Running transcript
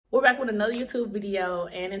We're back with another YouTube video,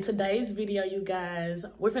 and in today's video, you guys,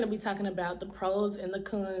 we're going to be talking about the pros and the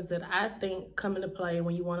cons that I think come into play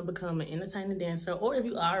when you want to become an entertaining dancer, or if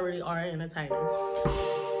you already are an entertainer.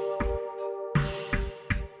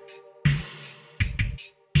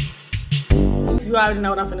 You already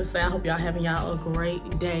know what I'm gonna say. I hope y'all having y'all a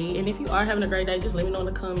great day, and if you are having a great day, just let me know in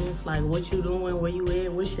the comments like what you doing, where you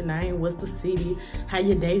at, what's your name, what's the city, how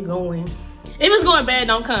your day going. If it's going bad,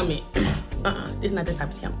 don't comment. It's not that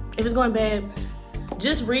type of channel. If it's going bad,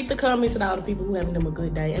 just read the comments and all the people who having them a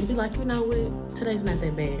good day and be like, you know what, today's not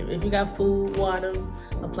that bad. If you got food, water,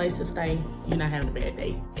 a place to stay, you're not having a bad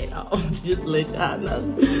day at all. Just to let y'all know.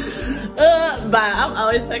 Bye. I'm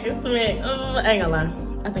always taking smack. I ain't gonna lie.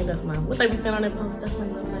 I think that's what they be saying on their post. That's my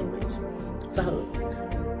love language. So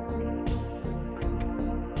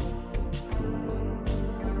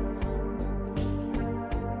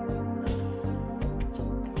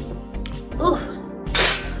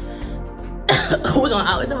we're gonna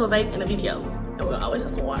always have a vape in a video, and we're gonna always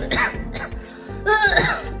have some water.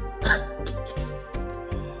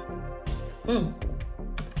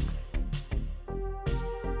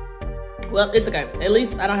 Well, it's okay. At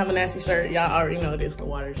least I don't have a nasty shirt. Y'all already know this, the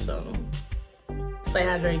water, so stay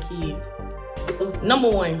hydrated, kids. Number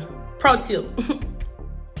one, pro tip.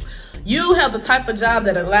 You have the type of job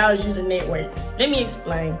that allows you to network. Let me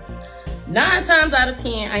explain. 9 times out of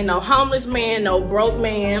 10, ain't no homeless man, no broke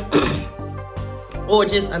man, or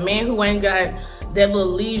just a man who ain't got that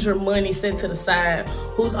little leisure money set to the side,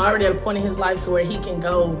 who's already at a point in his life to where he can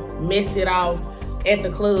go mess it off at the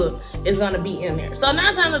club, is gonna be in there. So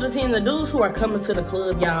 9 times out of 10, the dudes who are coming to the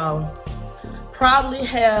club, y'all, probably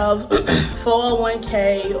have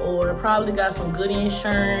 401k, or probably got some good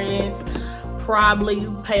insurance, probably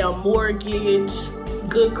pay a mortgage,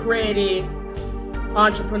 good credit,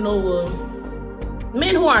 entrepreneur,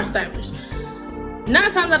 men who are established.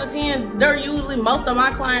 9 times out of 10, they're usually, most of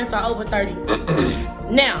my clients are over 30.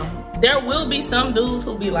 Now, there will be some dudes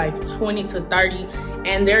who be like 20 to 30,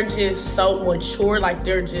 and they're just so mature, like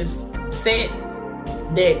they're just set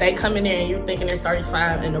that they come in there and you're thinking they're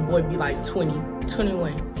 35 and the boy be like 20,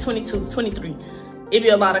 21, 22, 23. It be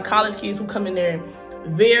a lot of college kids who come in there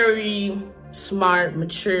very smart,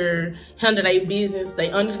 mature, handle their business. They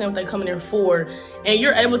understand what they come in there for, and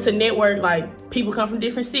you're able to network. Like, people come from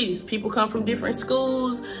different cities, people come from different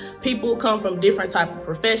schools, people come from different type of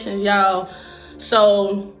professions, y'all.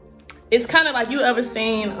 So it's kind of like, you ever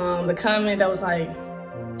seen the comment that was like,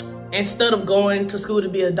 instead of going to school to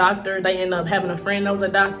be a doctor, they end up having a friend that was a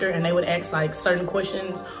doctor, and they would ask like certain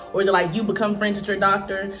questions, or they're like, you become friends with your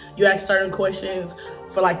doctor, you ask certain questions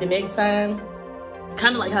for like the next time.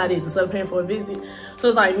 Kind of like how it is, instead of paying for a visit. So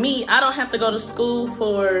it's like me, I don't have to go to school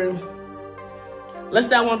for, let's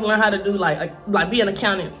say I want to learn how to do like be an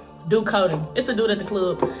accountant, do coding. It's a dude at the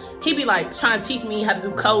club. He be like trying to teach me how to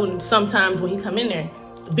do coding sometimes when he come in there,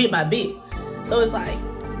 bit by bit. So it's like,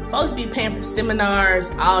 folks be paying for seminars,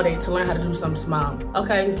 all that, to learn how to do something small.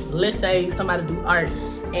 Okay, let's say somebody do art,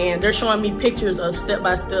 and they're showing me pictures of step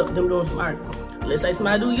by step them doing some art. Let's say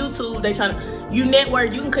somebody do YouTube, they trying to, you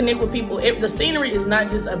network, you can connect with people. The scenery is not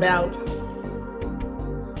just about,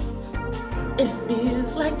 it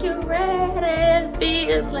feels like you're ready, it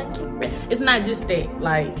feels like you're ready. It's not just that.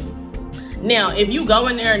 Like, now, if you go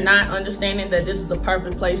in there not understanding that this is the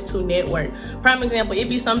perfect place to network. Prime example, it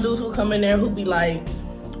be some dudes who come in there who be like,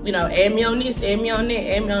 you know, add me on this, add me on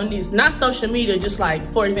that, add me on this. Not social media, just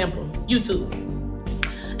like, for example, YouTube.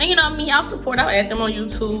 And you know me, I'll add them on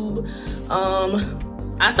YouTube.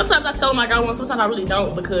 Sometimes I tell them I got one, sometimes I really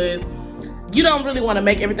don't, because you don't really want to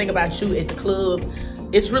make everything about you at the club.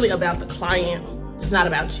 It's really about the client. It's not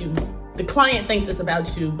about you. The client thinks it's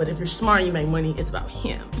about you, but if you're smart, you make money, it's about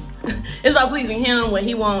him. It's about pleasing him, what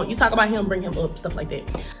he wants. You talk about him, bring him up, stuff like that.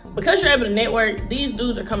 Because you're able to network, these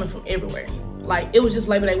dudes are coming from everywhere. Like, it was just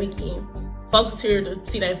Labor Day weekend. Folks was here to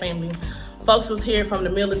see their family. Folks was here from the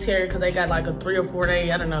military because they got like a 3 or 4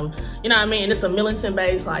 day, I don't know. You know what I mean? It's a militant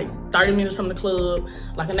base, like 30 minutes from the club,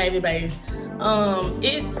 like a Navy base.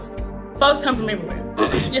 Folks come from everywhere.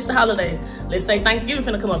 It's the holidays. Let's say Thanksgiving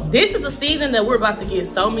finna come up. This is a season that we're about to get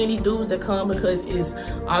so many dudes that come, because it's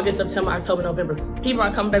August, September, October, November. People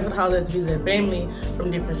are coming back for the holidays to visit their family from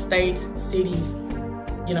different states, cities,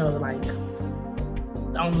 you know, like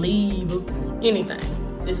on leave, anything.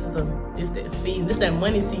 This is that season. This that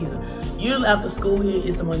money season. Usually after school here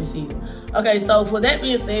is the money season. Okay, so for that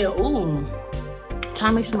being said, trying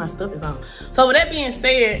to make sure my stuff is on. So with that being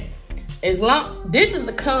said, this is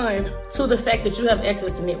the con to the fact that you have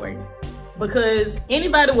access to networking. Because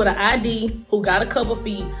anybody with an ID who got a couple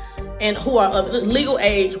feet and who are of legal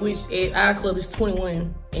age, which at our club is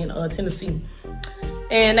 21 in Tennessee,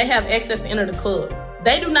 and they have access to enter the club.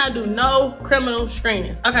 They do not do no criminal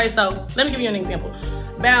screenings. Okay, so let me give you an example.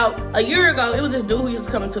 About a year ago, it was this dude who used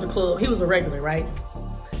to come into the club. He was a regular, right?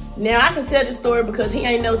 Now, I can tell this story because he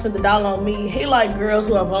ain't never spent the dollar on me. He like girls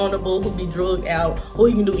who are vulnerable, who be drugged out, who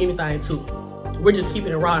he can do anything to. We're just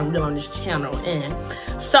keeping it raw and real on this channel. And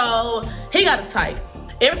so, he got a type.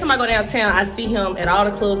 Every time I go downtown, I see him at all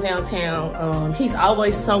the clubs downtown. He's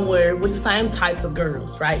always somewhere with the same types of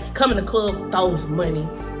girls, right? He come in the club, throws money.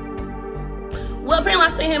 Well,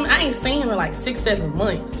 apparently I ain't seen him in like 6-7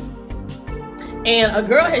 months. And a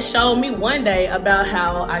girl had showed me one day about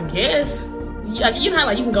how, I guess, you know how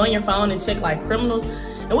like you can go on your phone and check like criminals?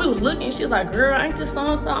 And we was looking, she was like, girl, ain't this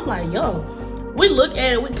so-and-so? I'm like, yo. We look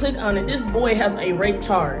at it, we click on it, this boy has a rape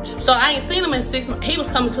charge. So I ain't seen him in 6 months. He was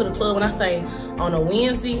coming to the club, when I say on a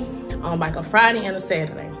Wednesday, on like a Friday and a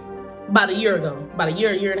Saturday. About a year ago, about a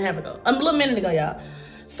year and a half ago. A little minute ago, y'all.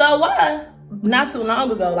 So why? Not too long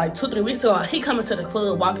ago, like 2-3 weeks ago, he coming to the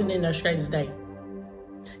club, walking in there straight as day.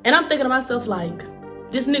 And I'm thinking to myself, like,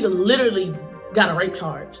 this nigga literally got a rape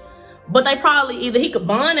charge. But they probably, either he could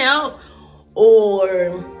bond out,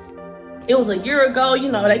 or it was a year ago,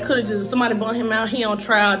 you know, they could have just, somebody bond him out, he on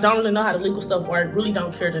trial, don't really know how the legal stuff works, really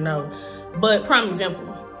don't care to know. But prime example,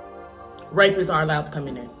 rapists are allowed to come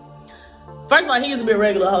in there. First of all, he used to be a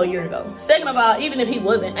regular a whole year ago. Second of all, even if he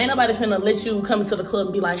wasn't, ain't nobody finna let you come into the club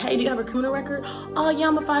and be like, hey, do you have a criminal record? Oh yeah,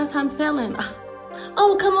 I'm a 5-time felon.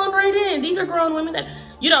 Oh, come on right in. These are grown women that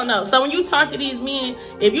you don't know. So when you talk to these men,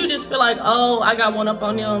 if you just feel like, oh, I got one up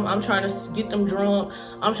on them, I'm trying to get them drunk,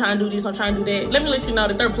 I'm trying to do this, I'm trying to do that, let me let you know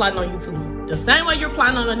that they're plotting on you too. The same way you're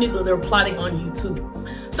plotting on a nigga, they're plotting on you too.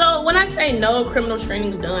 So when I say no criminal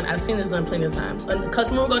screenings done, I've seen this done plenty of times. A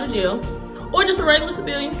customer will go to jail, or just a regular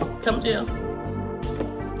civilian come to jail,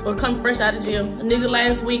 or come fresh out of jail. A nigga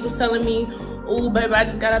last week was telling me, oh, baby, I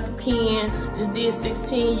just got out the pen, just did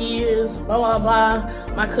 16 years, blah, blah,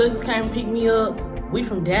 blah. My cousins came and picked me up. We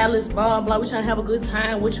from Dallas, blah, blah. We trying to have a good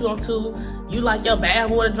time. What you on to? You like your bad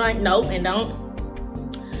water drink? Nope, and don't.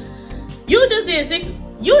 You just did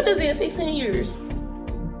 16 years.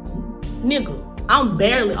 Nigga, I'm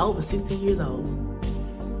barely over 16 years old.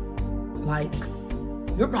 Like,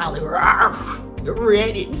 you're probably, you're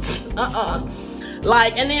ready.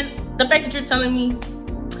 Like, and then the fact that you're telling me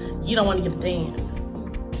you don't want to get a dance,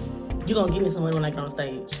 you gonna give me some money when I get on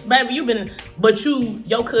stage. Baby,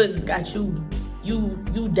 your cousins got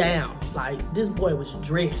you down. Like, this boy was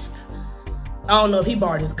dressed. I don't know if he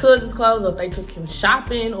borrowed his cousin's clothes, or if they took him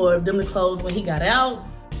shopping, or if them the clothes when he got out.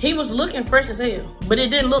 He was looking fresh as hell, but it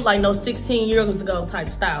didn't look like no 16 years ago type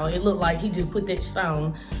style. It looked like he just put that shit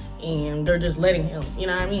on and they're just letting him, you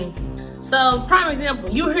know what I mean? So, prime example,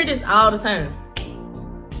 you hear this all the time.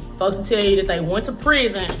 Folks will tell you that they went to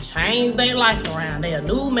prison and changed their life around. They a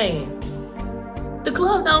new man. The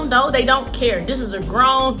club don't know. They don't care. This is a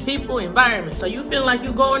grown people environment. So you feel like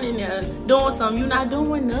you going in there doing something. You're not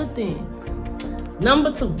doing nothing.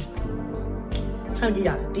 Number 2. I'm trying to give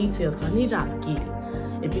y'all the details because I need y'all to get it.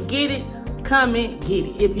 If you get it, comment, get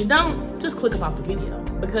it. If you don't, just click off the video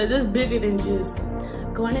because it's bigger than just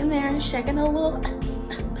going in there and shaking a little.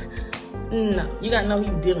 No, you gotta know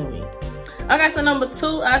who you're dealing with. Okay, so number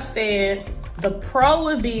 2, I said the pro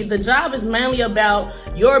would be the job is mainly about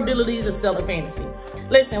your ability to sell a fantasy.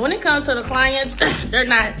 Listen, when it comes to the clients, they're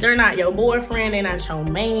not your boyfriend, they're not your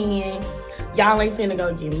man. Y'all ain't finna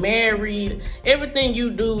go get married. Everything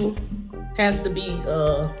you do has to be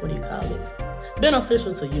what do you call it?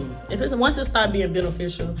 Beneficial to you. Once it starts being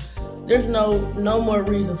beneficial, there's no more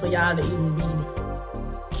reason for y'all to even be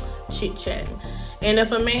chit-chatting. And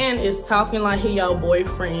if a man is talking like he your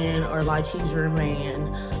boyfriend or like he's your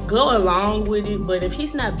man, go along with it. But if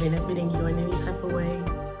he's not benefiting you in any type of way,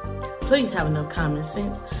 please have enough common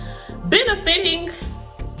sense. Benefiting,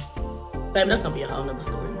 baby, that's gonna be a whole nother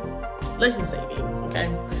story. Let's just say that,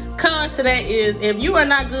 okay? Con to that is, if you are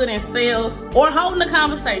not good in sales or holding a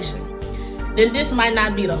conversation, then this might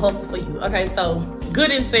not be the hustle for you. Okay, so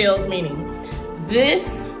good in sales meaning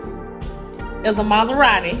this is a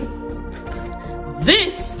Maserati.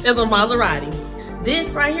 This is a Maserati.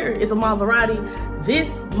 This right here is a Maserati. This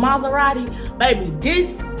Maserati, baby, this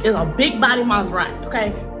is a big body Maserati,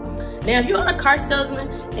 okay? Now, if you're a car salesman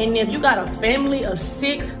and if you got a family of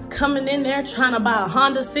 6 coming in there trying to buy a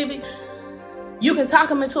Honda Civic, you can talk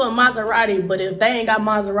them into a Maserati, but if they ain't got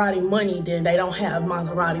Maserati money, then they don't have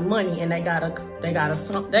Maserati money and they gotta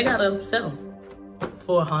sell them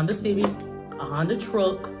for a Honda Civic, a Honda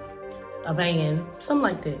truck, a van, something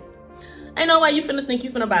like that. Ain't no way you finna think you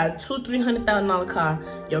finna buy a $200,000-$300,000 car.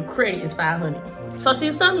 Your credit is $500. So see,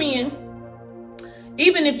 some men,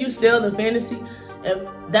 even if you sell the fantasy, if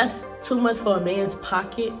that's too much for a man's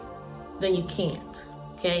pocket, then you can't,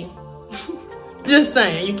 okay? Just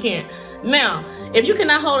saying, you can't. Now, if you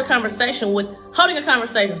cannot hold a conversation holding a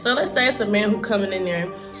conversation, so let's say it's a man who coming in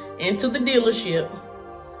there into the dealership,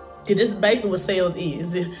 because this is basically what sales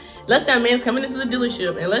is. Let's say a man's coming into the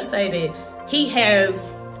dealership, and let's say that he has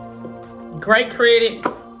great credit,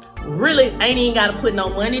 really ain't even got to put no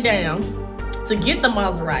money down to get the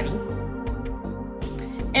Maserati.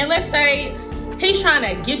 And let's say he's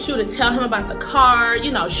trying to get you to tell him about the car,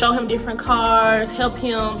 you know, show him different cars, help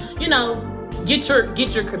him, you know, get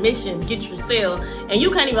your commission, get your sale, and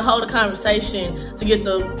you can't even hold a conversation to get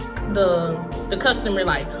the customer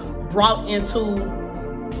like brought into.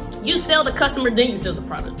 You sell the customer, then you sell the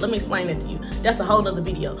product. Let me explain that to you. That's a whole other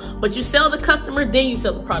video. But you sell the customer, then you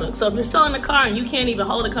sell the product. So if you're selling a car and you can't even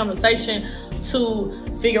hold a conversation to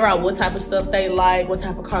figure out what type of stuff they like, what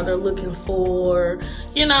type of car they're looking for,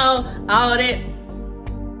 you know, all that,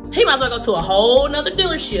 he might as well go to a whole nother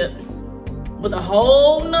dealership with a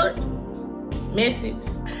whole nother message.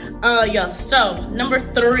 Yeah, so number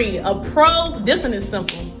 3, a pro, this one is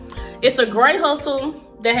simple. It's a great hustle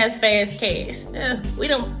that has fast cash. We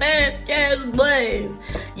don't fast cash boys.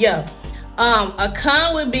 Yeah. A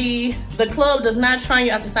con would be the club does not train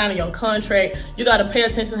you after signing your contract. You got to pay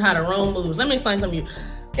attention to how the room moves. Let me explain something to you.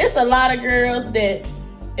 It's a lot of girls that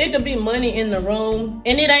it could be money in the room,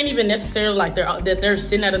 and it ain't even necessarily like they're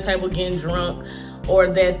sitting at a table getting drunk, or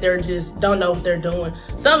that they're just don't know what they're doing.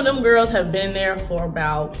 Some of them girls have been there for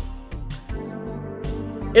about,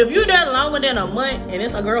 if you're there longer than a month, and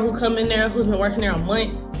it's a girl who come in there who's been working there a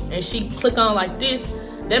month, and she click on like this,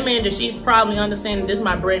 that means that she's probably understanding this is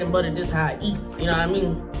my bread and butter, this is how I eat. You know what I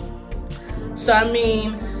mean? So I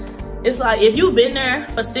mean, it's like if you've been there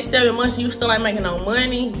for 6-7 months and you still ain't making no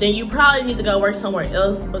money, then you probably need to go work somewhere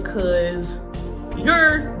else, because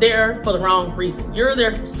you're there for the wrong reason. You're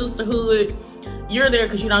there for sisterhood. You're there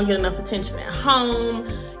because you don't get enough attention at home.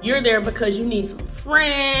 You're there because you need some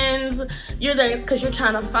friends. You're there because you're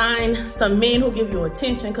trying to find some men who give you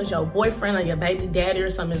attention because your boyfriend or your baby daddy or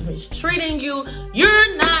something is mistreating you.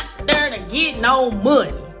 You're not there to get no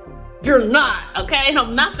money. You're not, okay? And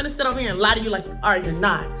I'm not gonna sit over here and lie to you like you are. You're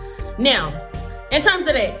not. Now, in terms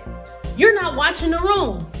of that, you're not watching the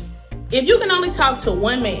room. If you can only talk to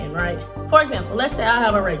one man, right? For example, let's say I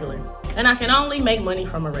have a regular and I can only make money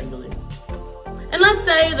from a regular. And let's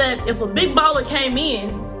say that if a big baller came in,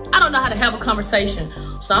 I don't know how to have a conversation.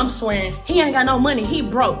 So I'm swearing, he ain't got no money, he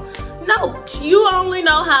broke. No, you only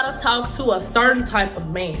know how to talk to a certain type of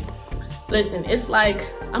man. Listen, it's like,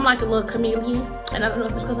 I'm like a little chameleon. And I don't know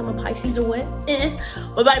if it's because I'm a Pisces or what.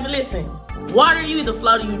 But baby, listen, water, you either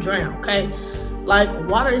float or you drown, okay? Like,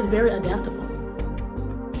 water is very adaptable.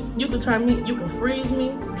 You can turn me, you can freeze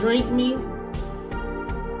me, drink me,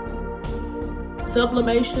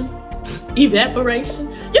 sublimation, evaporation.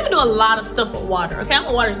 You can do a lot of stuff with water, okay? I'm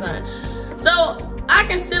a water sign. So I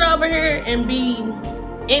can sit over here and be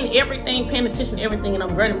in everything, paying attention to everything, and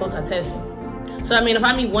I'm great at multitasking. So I mean, if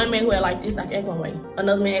I meet one man who act like this, I can act one way.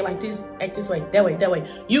 Another man act like this, act this way, that way, that way.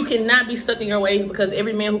 You cannot be stuck in your ways, because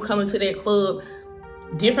every man who comes into that club,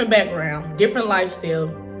 different background, different lifestyle,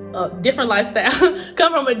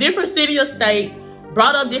 come from a different city or state,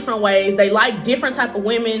 brought up different ways. They like different type of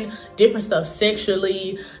women, different stuff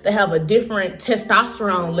sexually. They have a different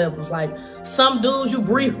testosterone levels. Like some dudes you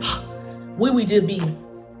breathe, we just be.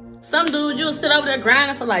 Some dudes you'll sit over there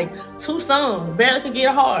grinding for like 2 songs, barely can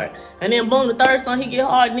get hard. And then boom, the 3rd song he get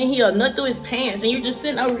hard, and then he'll nut through his pants, and you're just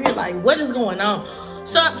sitting over here like, what is going on?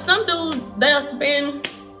 So some dudes, they'll spend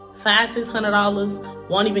 $500-$600,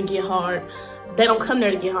 won't even get hard. They don't come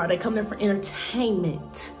there to get hard. They come there for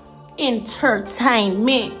entertainment.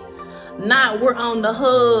 Entertainment. Not we're on the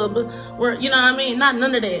hub. We're, you know what I mean? Not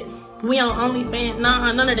none of that. We on OnlyFans.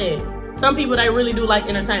 Nah, none of that. Some people, they really do like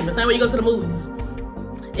entertainment. Same way you go to the movies.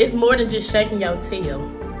 It's more than just shaking your tail.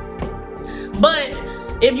 But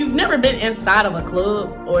if you've never been inside of a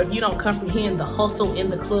club, or if you don't comprehend the hustle in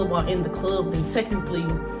the club while in the club, then technically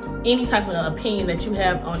any type of opinion that you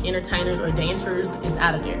have on entertainers or dancers is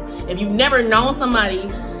out of there. If you've never known somebody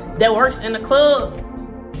that works in the club,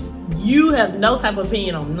 you have no type of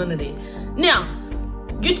opinion on none of that. Now,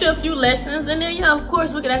 get you a few lessons, and then, yeah, of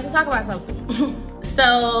course, we could actually talk about something.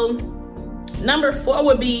 So, number 4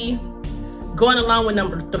 would be going along with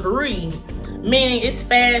number 3, meaning it's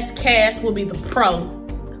fast cash will be the pro.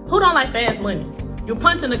 Who don't like fast money? You're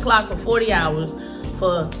punching the clock for 40 hours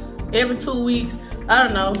for every 2 weeks. I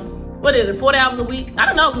don't know. What is it, 40 hours a week? I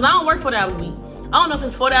don't know, because I don't work 40 hours a week. I don't know if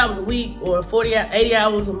it's 40 hours a week or 80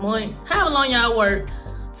 hours a month. How long y'all work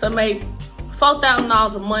to make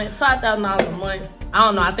 $4,000 a month, $5,000 a month? I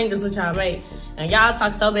don't know. I think that's what y'all make. And and y'all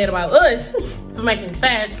talk so bad about us for making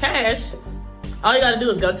fast cash, all you gotta do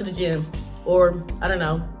is go to the gym or, I don't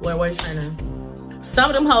know, wear a weight trainer. Some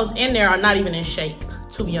of them hoes in there are not even in shape,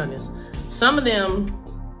 to be honest. Some of them,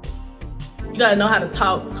 you gotta know how to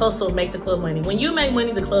talk, hustle, make the club money. When you make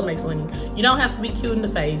money, the club makes money. You don't have to be cute in the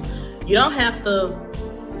face. You don't have to,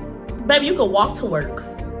 baby, you can walk to work.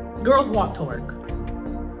 Girls walk to work.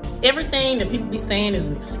 Everything that people be saying is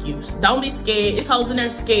an excuse. Don't be scared. It's hoes in there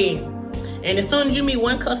scared. And as soon as you meet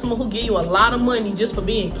one customer who give you a lot of money just for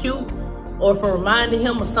being cute or for reminding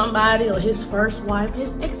him of somebody or his first wife,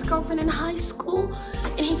 his ex-girlfriend in high school,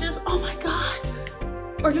 and he just, oh my God,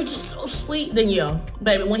 or you're just so sweet, then yeah,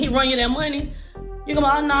 baby, when he run you that money, you go,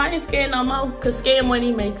 oh no, I ain't scared no more, because scared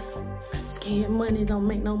money don't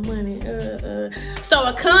make no money. So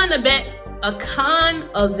a con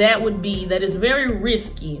of that would be that it's very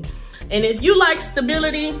risky. And if you like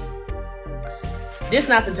stability, this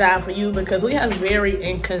not the job for you, because we have very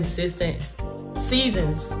inconsistent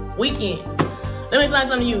seasons, weekends. Let me explain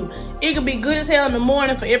something to you. It could be good as hell in the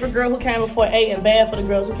morning for every girl who came before 8 and bad for the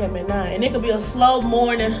girls who came at 9. And it could be a slow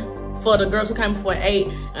morning for the girls who came before 8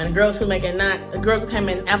 and the girls who make at 9, the girls who came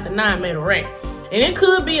in after 9 made a rack. And it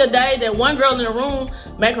could be a day that one girl in the room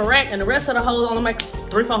make a rack and the rest of the hoes only make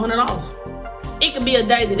 $300-400. It could be a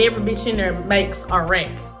day that every bitch in there makes a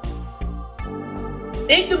rack.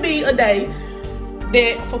 It could be a day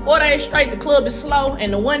that for 4 days straight the club is slow,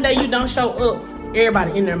 and the one day you don't show up,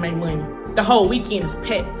 everybody in there make money. The whole weekend is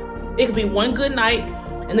packed. It could be one good night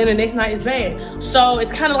and then the next night is bad. So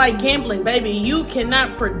it's kind of like gambling, baby. You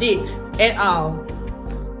cannot predict at all,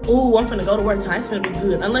 ooh, I'm finna go to work tonight, it's finna be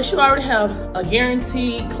good. Unless you already have a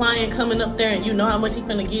guaranteed client coming up there and you know how much he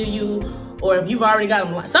finna give you, or if you've already got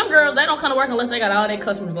them. Some girls, they don't come to work unless they got all their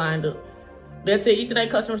customers lined up. They'll tell each of their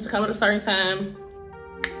customers to come at a certain time.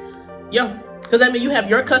 Yeah, because that means you have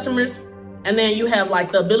your customers and then you have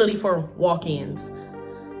like the ability for walk-ins.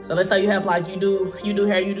 So let's say you have like, you do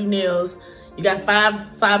hair, you do nails, you got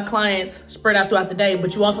five clients spread out throughout the day,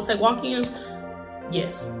 but you also take walk-ins.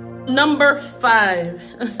 Yes. Number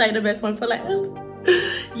 5, say the best one for last.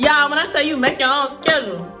 Y'all, when I say you make your own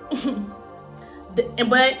schedule,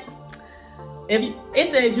 but it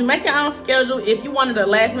says you make your own schedule. If you wanted a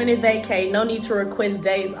last minute vacay, no need to request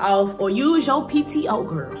days off or use your PTO,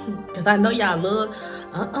 girl. Cause I know y'all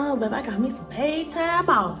love, baby, I got me some paid time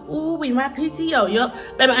off. Ooh, we my PTO, yup.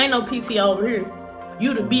 Baby, ain't no PTO over here.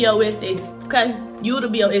 You the BOSS, okay? You the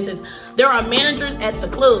BOSS. There are managers at the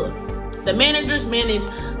club. The managers manage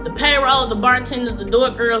the payroll, the bartenders, the door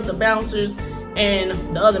girls, the bouncers, and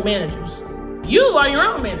the other managers. You are your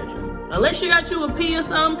own manager. Unless you got you a P or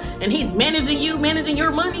something, and he's managing you, managing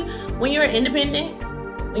your money. When you're independent,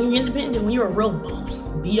 when you're a real boss,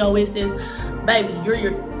 BOSS, baby, you're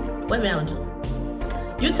your what manager?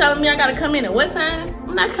 You telling me I gotta come in at what time?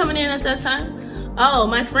 I'm not coming in at that time. Oh,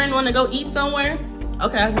 my friend wanna go eat somewhere?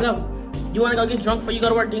 Okay, I can go. You wanna go get drunk before you go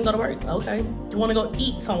to work? Then go to work. Okay. You wanna go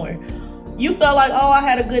eat somewhere? You felt like, oh, I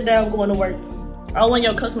had a good day, I'm going to work. Or when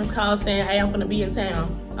your customers call saying, hey, I'm gonna be in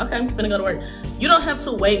town. Okay, I'm gonna go to work. You don't have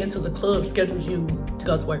to wait until the club schedules you to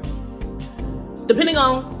go to work. Depending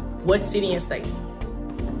on what city and state.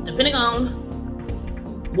 Depending on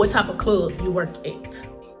what type of club you work at.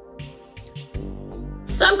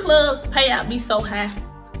 Some clubs payout be so high,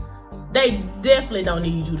 they definitely don't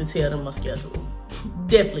need you to tell them a schedule.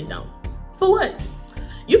 Definitely don't. For what?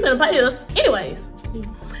 You finna pay us anyways.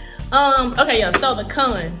 Okay, yeah, so the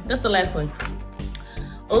con, that's the last one.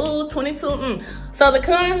 Ooh, 22, So the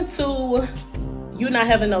con to you not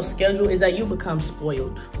having no schedule is that you become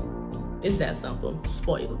spoiled. It's that simple,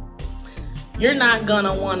 spoiled. You're not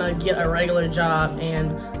gonna wanna get a regular job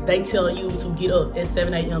and they tell you to get up at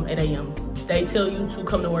 7 a.m., 8 a.m. They tell you to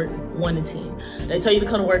come to work 1 to 10. They tell you to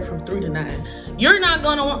come to work from 3 to 9. You're not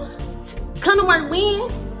gonna want come to work when?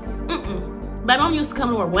 Baby, I'm used to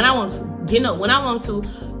coming to work when I want to, getting up when I want to,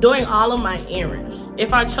 doing all of my errands.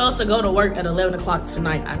 If I chose to go to work at 11 o'clock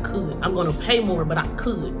tonight, I could. I'm gonna pay more, but I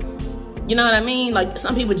could. You know what I mean? Like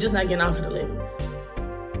some people just not getting off at 11.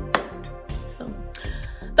 So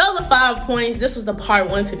those are 5 points. This was the part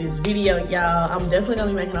 1 to this video, y'all. I'm definitely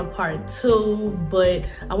gonna be making a part 2, but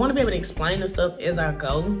I wanna be able to explain the stuff as I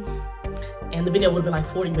go. And the video would be like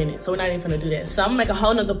 40 minutes, so we're not even gonna do that. So I'm gonna make a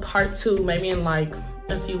whole nother part 2, maybe in like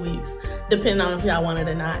a few weeks, depending on if y'all want it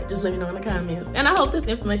or not. Just let me know in the comments. And I hope this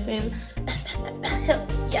information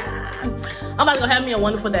helps y'all. I'm about to go have me a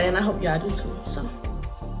wonderful day, and I hope y'all do too. So,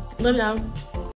 love y'all.